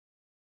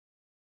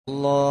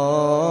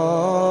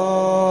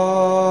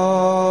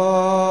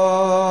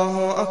الله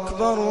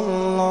أكبر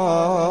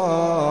الله.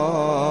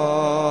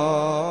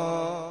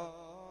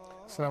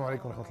 Assalamu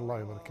alaikum wa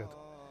rahmatullahi wa barakatuh.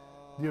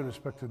 Dear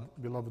respected,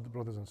 beloved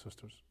brothers and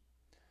sisters,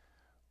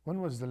 when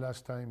was the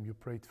last time you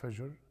prayed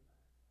Fajr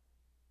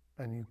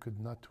and you could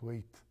not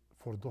wait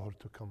for Dhuhr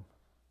to come?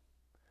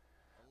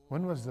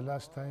 When was the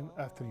last time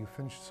after you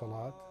finished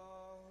Salat,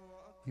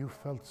 you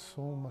felt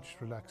so much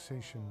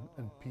relaxation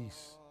and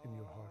peace in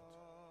your heart?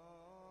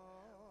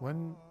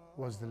 When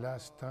was the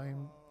last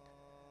time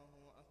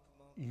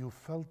you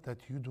felt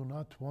that you do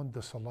not want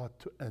the Salat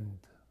to end?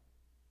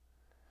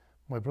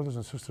 My brothers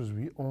and sisters,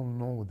 we all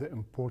know the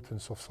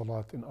importance of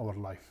Salat in our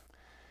life.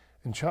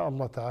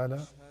 Insha'Allah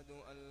ta'ala,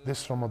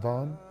 this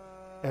Ramadan,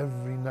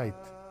 every night,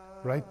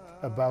 right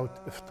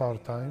about iftar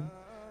time,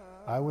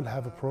 I will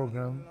have a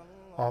program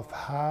of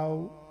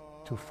how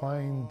to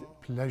find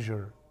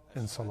pleasure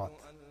in Salat.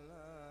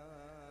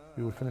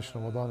 We will finish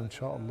Ramadan,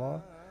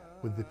 insha'Allah,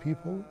 with the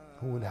people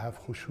who will have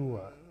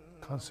khushu'ah,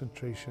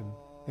 concentration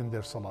in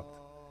their Salat.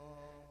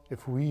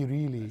 If we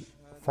really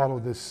follow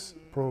this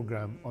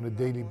program on a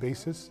daily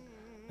basis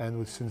and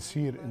with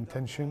sincere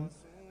intention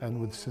and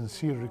with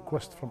sincere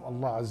request from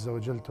Allah Azza wa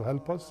Jal to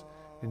help us,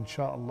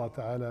 insha'Allah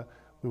ta'ala,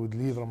 we would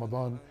leave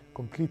Ramadan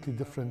completely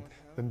different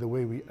than the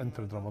way we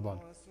entered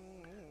Ramadan.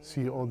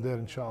 See you all there,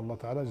 insha'Allah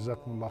ta'ala.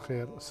 Jazakumullah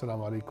khair.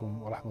 Assalamu alaikum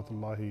wa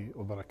rahmatullahi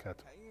wa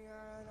barakatuh.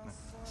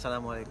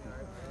 Assalamu alaikum.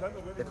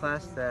 The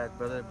class that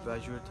Brother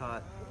Bajur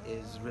taught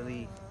is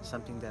really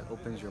something that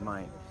opens your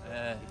mind.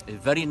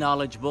 Very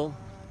knowledgeable,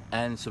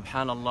 and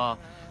subhanallah,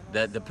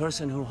 that the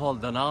person who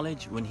holds the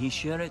knowledge, when he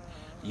share it,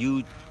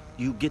 you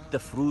get the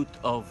fruit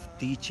of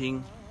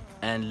teaching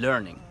and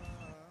learning.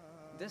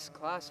 This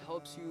class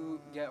helps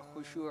you get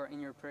khushu' in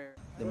your prayer.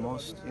 The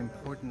most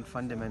important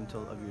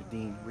fundamental of your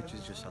deen, which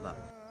is your salat.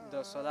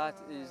 The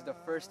salat is the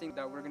first thing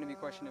that we're going to be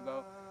questioned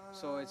about,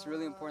 so it's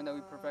really important that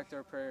we perfect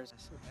our prayers.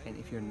 And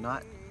if you're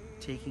not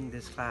taking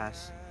this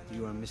class,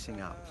 you are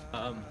missing out.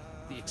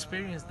 The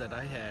experience that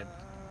I had,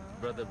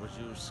 Brother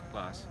Bajur's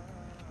class,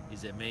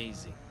 is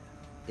amazing.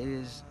 It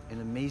is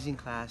an amazing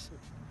class.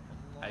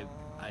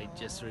 I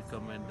just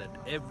recommend that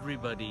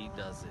everybody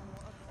does it.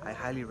 I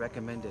highly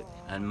recommend it.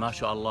 And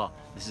mashallah,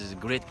 this is a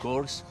great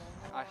course.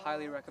 I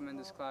highly recommend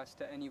this class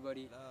to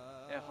anybody.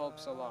 It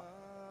helps a lot.